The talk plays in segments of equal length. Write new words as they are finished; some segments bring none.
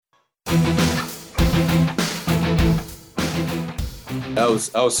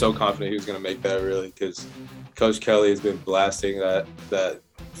I was so confident he was going to make that, really, because Coach Kelly has been blasting that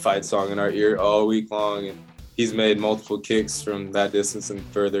fight song in our ear all week long, and he's made multiple kicks from that distance and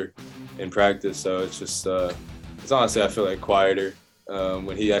further in practice. So it's just it's honestly, I feel like, quieter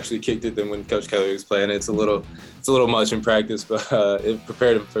when he actually kicked it than when Coach Kelly was playing. It's a little much in practice, but it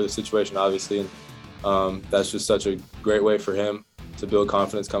prepared him for the situation, obviously, and that's just such a great way for him to build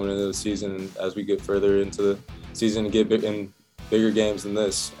confidence coming into the season. And as we get further into the season and get in bigger games than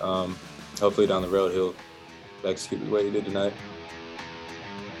this, hopefully down the road he'll execute the way he did tonight.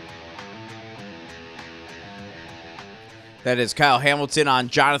 That is Kyle Hamilton on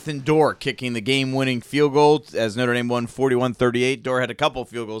Jonathan Doerer kicking the game-winning field goal as Notre Dame won 41-38. Doerer had a couple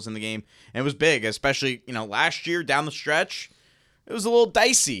field goals in the game, and it was big, especially last year down the stretch. It was a little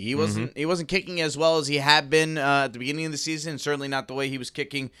dicey. He wasn't kicking as well as he had been at the beginning of the season, certainly not the way he was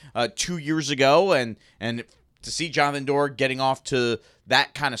kicking 2 years ago. And to see Jonathan Doerer getting off to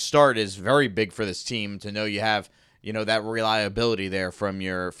that kind of start is very big for this team, to know you have that reliability there from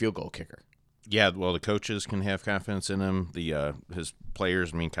your field goal kicker. Yeah, well, the coaches can have confidence in him. His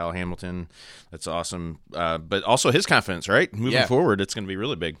players, Kyle Hamilton, that's awesome. But also his confidence, right? Moving forward, it's going to be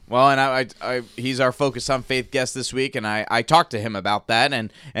really big. Well, and he's our Focus on Faith guest this week, and I talked to him about that.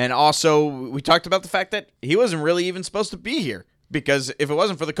 And also we talked about the fact that he wasn't really even supposed to be here, because if it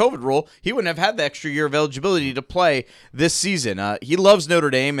wasn't for the COVID rule, he wouldn't have had the extra year of eligibility to play this season. He loves Notre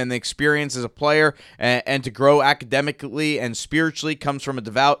Dame, and the experience as a player and to grow academically and spiritually comes from a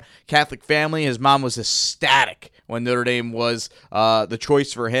devout Catholic family. His mom was ecstatic when Notre Dame was the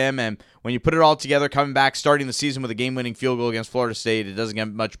choice for him. And when you put it all together, coming back, starting the season with a game-winning field goal against Florida State, it doesn't get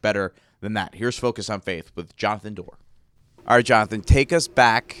much better than that. Here's Focus on Faith with Jonathan Doerer. All right, Jonathan, take us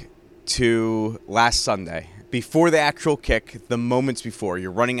back to last Sunday. Before the actual kick, the moments before,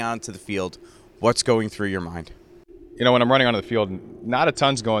 you're running out into the field, what's going through your mind? When I'm running onto the field, not a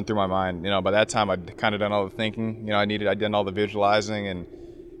ton's going through my mind. By that time, I'd kind of done all the thinking. I'd done all the visualizing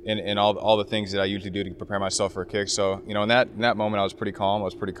and all the things that I usually do to prepare myself for a kick. So, in that moment, I was pretty calm. I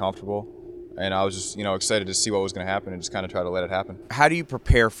was pretty comfortable. And I was just, excited to see what was going to happen and just kind of try to let it happen. How do you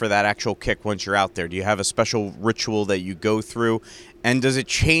prepare for that actual kick once you're out there? Do you have a special ritual that you go through? And does it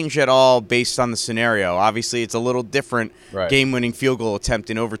change at all based on the scenario? Obviously, it's a little different game-winning field goal attempt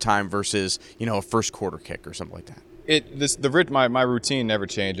in overtime versus, a first quarter kick or something like that. My routine never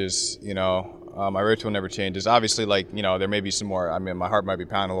changes, my ritual never changes. Obviously, there may be some more, my heart might be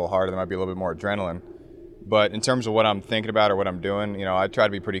pounding a little harder, there might be a little bit more adrenaline. But in terms of what I'm thinking about or what I'm doing, I try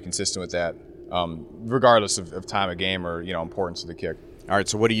to be pretty consistent with that, regardless of time of game or, importance of the kick. All right,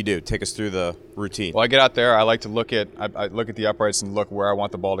 so what do you do? Take us through the routine. Well, I get out there. I like to look at the uprights and look where I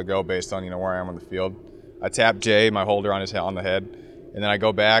want the ball to go based on, where I am on the field. I tap Jay, my holder, on the head, and then I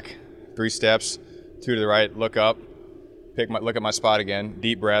go back 3 steps, 2 to the right, look up, look at my spot again,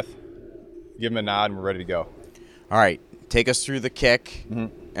 deep breath, give him a nod, and we're ready to go. All right, take us through the kick.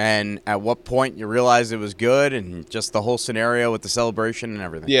 Mm-hmm. And at what point you realized it was good, and just the whole scenario with the celebration and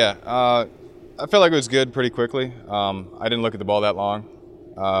everything? Yeah, I felt like it was good pretty quickly. I didn't look at the ball that long.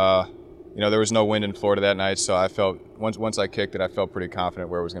 There was no wind in Florida that night, so I felt once I kicked it, I felt pretty confident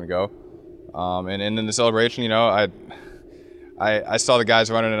where it was going to go. And in the celebration, I saw the guys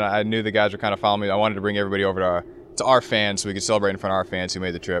running, and I knew the guys were kind of following me. I wanted to bring everybody over to our fans so we could celebrate in front of our fans who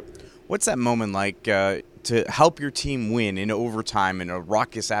made the trip. What's that moment like to help your team win in overtime in a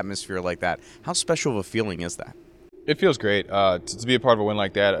raucous atmosphere like that? How special of a feeling is that? It feels great to be a part of a win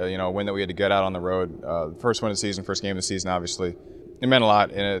like that, a win that we had to get out on the road. First win of the season, first game of the season, obviously. It meant a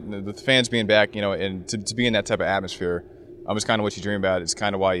lot. And the fans being back, and to be in that type of atmosphere is kind of what you dream about. It's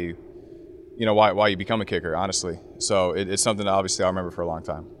kind of why you become a kicker, honestly. So it's something that obviously I'll remember for a long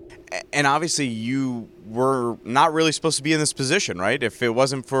time. And obviously you were not really supposed to be in this position, right? If it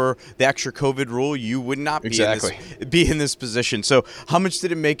wasn't for the extra COVID rule, you would not be in this position. So how much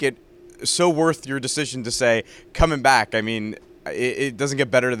did it make it so worth your decision to say, coming back, it doesn't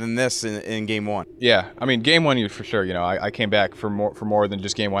get better than this in game one? Yeah, game one, for sure. I came back for more than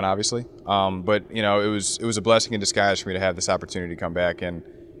just game one, obviously. But it was a blessing in disguise for me to have this opportunity to come back, and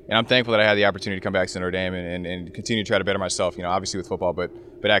I'm thankful that I had the opportunity to come back to Notre Dame and continue to try to better myself. Obviously with football, but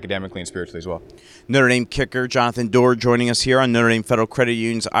academically and spiritually as well. Notre Dame kicker Jonathan Doerer joining us here on Notre Dame Federal Credit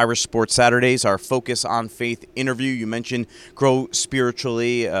Union's Irish Sports Saturdays, our Focus on Faith interview. You mentioned grow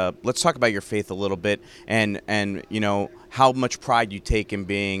spiritually. Let's talk about your faith a little bit and how much pride you take in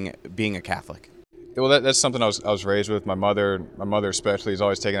being a Catholic. Well, that's something I was raised with. My mother especially has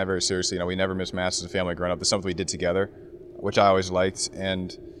always taken that very seriously. We never missed Mass as a family growing up. That's something we did together, which I always liked.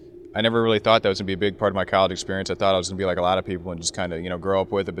 And I never really thought that was going to be a big part of my college experience. I thought I was going to be like a lot of people and just kind of, grow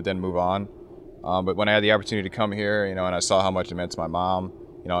up with it, but then move on. But when I had the opportunity to come here, and I saw how much it meant to my mom,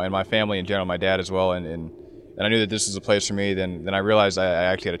 and my family in general, my dad as well, and I knew that this was a place for me, then I realized I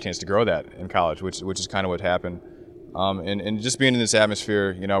actually had a chance to grow that in college, which is kind of what happened. And just being in this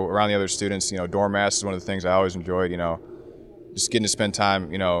atmosphere, around the other students, dorm mass is one of the things I always enjoyed, just getting to spend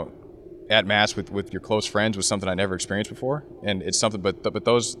time, at Mass with your close friends was something I never experienced before, and it's something. But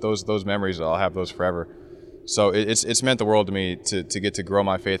those memories, I'll have those forever. So it's meant the world to me to get to grow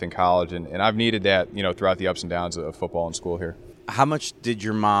my faith in college, and I've needed that, throughout the ups and downs of football and school here. How much did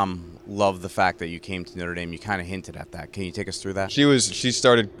your mom love the fact that you came to Notre Dame? You kind of hinted at that. Can you take us through that? She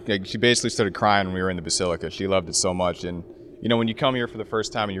basically started crying when we were in the Basilica. She loved it so much, and when you come here for the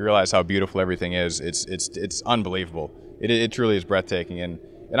first time and you realize how beautiful everything is, it's unbelievable. It truly is breathtaking, and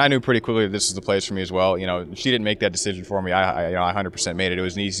I knew pretty quickly that this was the place for me as well. She didn't make that decision for me. I 100% made it. It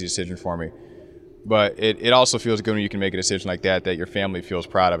was an easy decision for me. But it also feels good when you can make a decision like that your family feels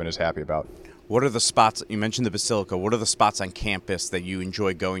proud of and is happy about. What are the spots, you mentioned the Basilica, what are the spots on campus that you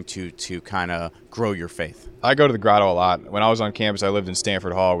enjoy going to kind of grow your faith? I go to the Grotto a lot. When I was on campus, I lived in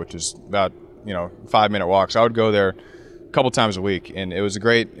Stanford Hall, which is about 5-minute walk. So I would go there a couple times a week, and it was a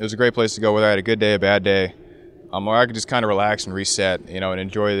great place to go, whether I had a good day, a bad day. Where I could just kind of relax and reset, and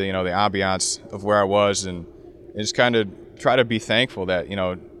enjoy the ambiance of where I was, and just kind of try to be thankful that,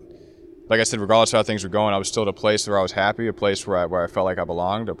 like I said, regardless of how things were going, I was still at a place where I was happy, a place where I felt like I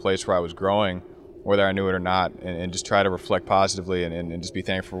belonged, a place where I was growing, whether I knew it or not, and just try to reflect positively and just be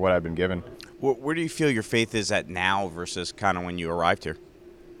thankful for what I've been given. Where do you feel your faith is at now versus kind of when you arrived here?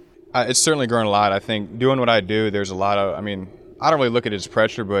 It's certainly grown a lot. I think doing what I do, there's a lot of, I don't really look at it as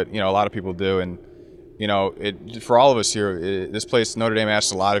pressure, but, a lot of people do, and for all of us here, this place, Notre Dame,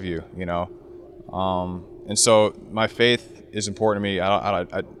 asks a lot of you, and so my faith is important to me.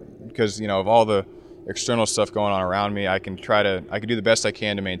 Because of all the external stuff going on around me, I can do the best I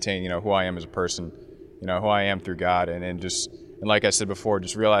can to maintain, who I am as a person, who I am through God, and like I said before,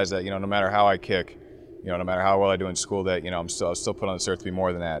 just realize that, no matter how I kick, no matter how well I do in school, that I'm still put on this earth to be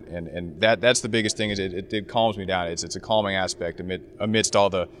more than that, and that's the biggest thing. Is it calms me down. It's a calming aspect amidst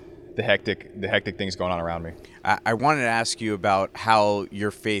all the hectic things going on around me. I wanted to ask you about how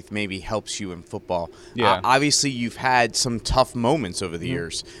your faith maybe helps you in football. Yeah. Obviously, you've had some tough moments over the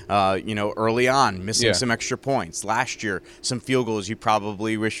years. Early on, missing some extra points. Last year, some field goals you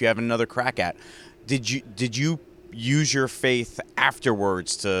probably wish you had another crack at. Did you use your faith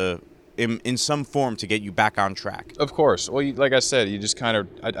afterwards to, in some form, to get you back on track? Of course. Well, like I said, you just kind of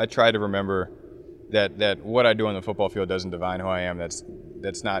I try to remember that what I do on the football field doesn't define who I am. That's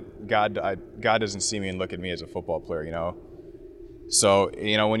not God. God doesn't see me and look at me as a football player, So,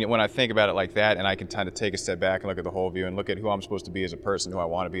 when I think about it like that, and I can kind of take a step back and look at the whole view and look at who I'm supposed to be as a person, who I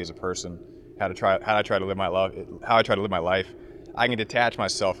want to be as a person, how I try to live my life, I can detach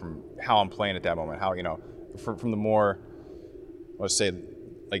myself from how I'm playing at that moment. How from the more, let's say,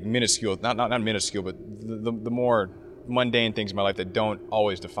 like minuscule, not minuscule, but the more mundane things in my life that don't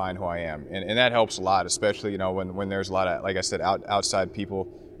always define who I am, and that helps a lot, especially when there's a lot of, like I said, outside people,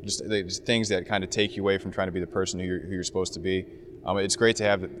 just things that kind of take you away from trying to be the person who you're supposed to be. It's great to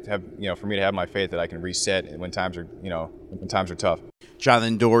have for me to have my faith that I can reset when times are tough.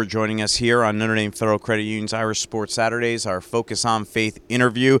 Jonathan Doerer joining us here on Notre Dame Federal Credit Union's Irish Sports Saturdays, our Focus on Faith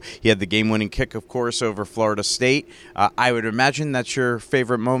interview. He had the game-winning kick, of course, over Florida State. I would imagine that's your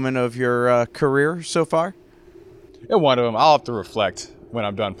favorite moment of your career so far? Yeah, one of them. I'll have to reflect when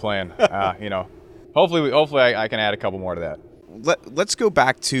I'm done playing. Hopefully I can add a couple more to that. Let's go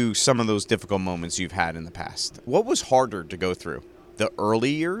back to some of those difficult moments you've had in the past. What was harder to go through? The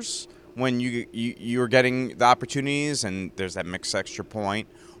early years when you were getting the opportunities and there's that mixed extra point,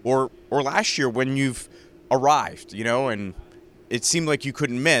 or last year when you've arrived, and it seemed like you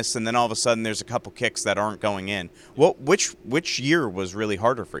couldn't miss, and then all of a sudden there's a couple kicks that aren't going in. Which year was really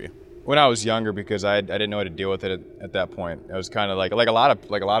harder for you? When I was younger, because I didn't know how to deal with it at that point. It was kind of like a lot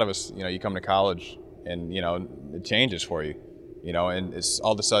of us, you come to college and it changes for you, and it's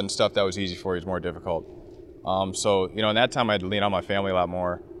all of a sudden stuff that was easy for you is more difficult. So in that time I had to lean on my family a lot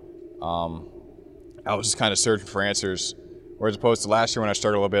more. I was just kind of searching for answers, whereas opposed to last year when I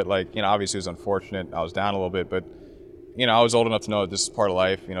started a little bit, obviously it was unfortunate. I was down a little bit, but I was old enough to know that this is part of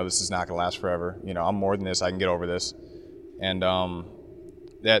life. This is not going to last forever. I'm more than this. I can get over this, and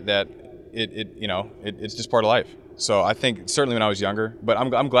it's just part of life. So I think certainly when I was younger, but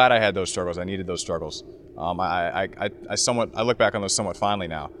I'm glad I had those struggles. I needed those struggles. I look back on those somewhat fondly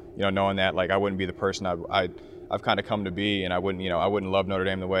now, knowing that I wouldn't be the person I've kind of come to be, and I wouldn't love Notre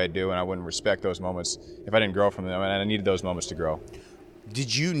Dame the way I do, and I wouldn't respect those moments if I didn't grow from them, and I needed those moments to grow.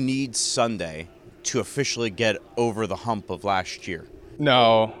 Did you need Sunday to officially get over the hump of last year?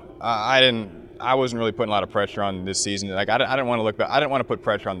 No, I didn't. I wasn't really putting a lot of pressure on this season. Like I didn't want to look back. I didn't want to put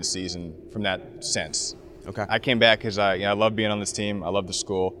pressure on the season from that sense. Okay. I came back because I love being on this team. I love the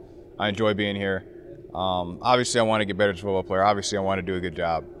school. I enjoy being here. Obviously, I want to get better as a football player. Obviously, I want to do a good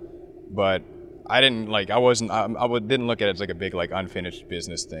job. But I didn't like. I didn't look at it as like a big like unfinished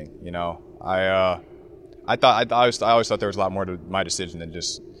business thing. You know. I always thought there was a lot more to my decision than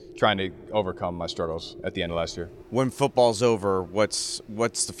just trying to overcome my struggles at the end of last year. When football's over, what's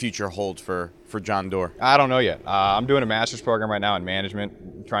the future hold for John Doerr? I don't know yet. I'm doing a master's program right now in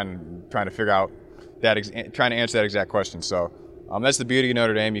management, trying to figure out trying to answer that exact question. So that's the beauty of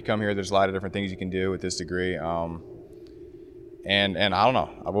Notre Dame. You come here, there's a lot of different things you can do with this degree. And I don't know.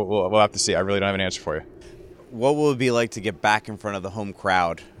 We'll have to see. I really don't have an answer for you. What will it be like to get back in front of the home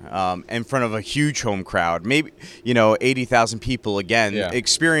crowd, in front of a huge home crowd? Maybe, 80,000 people again. Yeah.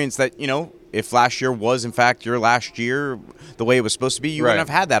 Experience that, if last year was in fact your last year, the way it was supposed to be, you wouldn't have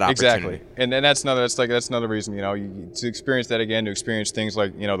had that opportunity. Exactly, and that's another reason, to experience that again, to experience things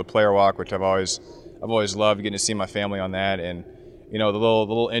like the player walk, which I've always loved, getting to see my family on that, and the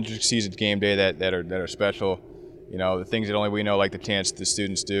little intricacies of game day that are special. The things that only we know, like the chants the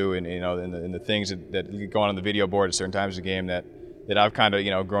students do, and and the things that go on the video board at certain times of the game that I've kind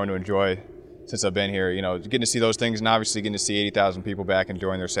of grown to enjoy since I've been here. Getting to see those things, and obviously getting to see 80,000 people back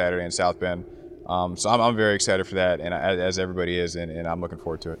enjoying their Saturday in South Bend. So I'm very excited for that, and as everybody is, and I'm looking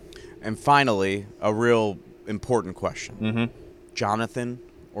forward to it. And finally, a real important question: Jonathan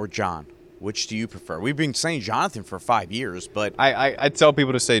or John? Which do you prefer? We've been saying Jonathan for 5 years, but I tell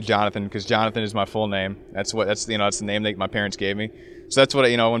people to say Jonathan because Jonathan is my full name. That's the name that my parents gave me. So that's what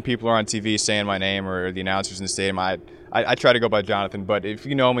when people are on TV saying my name or the announcers in the stadium, I try to go by Jonathan. But if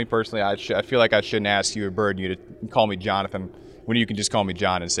you know me personally, I feel like I shouldn't ask you or burden you to call me Jonathan when you can just call me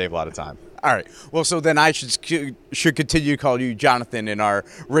John and save a lot of time. All right. Well, so then I should continue to call you Jonathan in our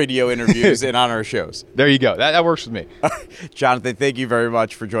radio interviews and on our shows. There you go. That works with me. Jonathan, thank you very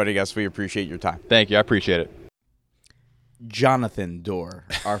much for joining us. We appreciate your time. Thank you. I appreciate it. Jonathan Doerr,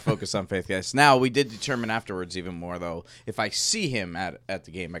 our Focus on Faith guest. Now, we did determine afterwards even more, though, if I see him at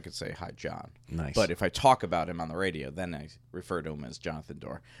the game, I could say, hi, John. Nice. But if I talk about him on the radio, then I refer to him as Jonathan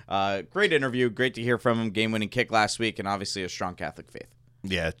Doerr. Great interview. Great to hear from him. Game-winning kick last week, and obviously a strong Catholic faith.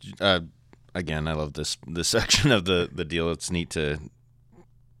 Yeah. Again, I love this section of the deal. It's neat to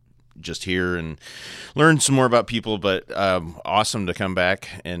just hear and learn some more about people, but awesome to come back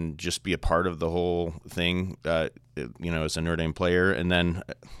and just be a part of the whole thing, as a Notre Dame player. And then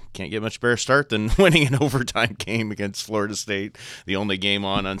can't get much better start than winning an overtime game against Florida State, the only game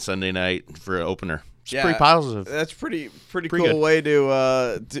on Sunday night for an opener. It's pretty positive. That's pretty cool good way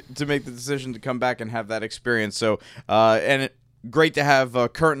to make the decision to come back and have that experience. So, great to have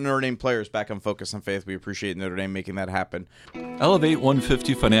current Notre Dame players back on Focus on Faith. We appreciate Notre Dame making that happen. Elevate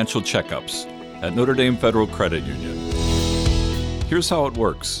 150 financial checkups at Notre Dame Federal Credit Union. Here's how it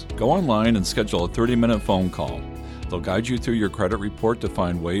works. Go online and schedule a 30-minute phone call. They'll guide you through your credit report to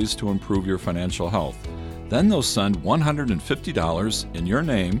find ways to improve your financial health. Then they'll send $150 in your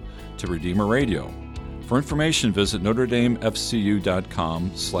name to Redeemer Radio. For information, visit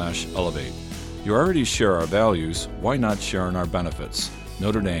NotreDameFCU.com/elevate. You already share our values. Why not share in our benefits?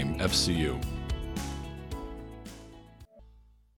 Notre Dame FCU.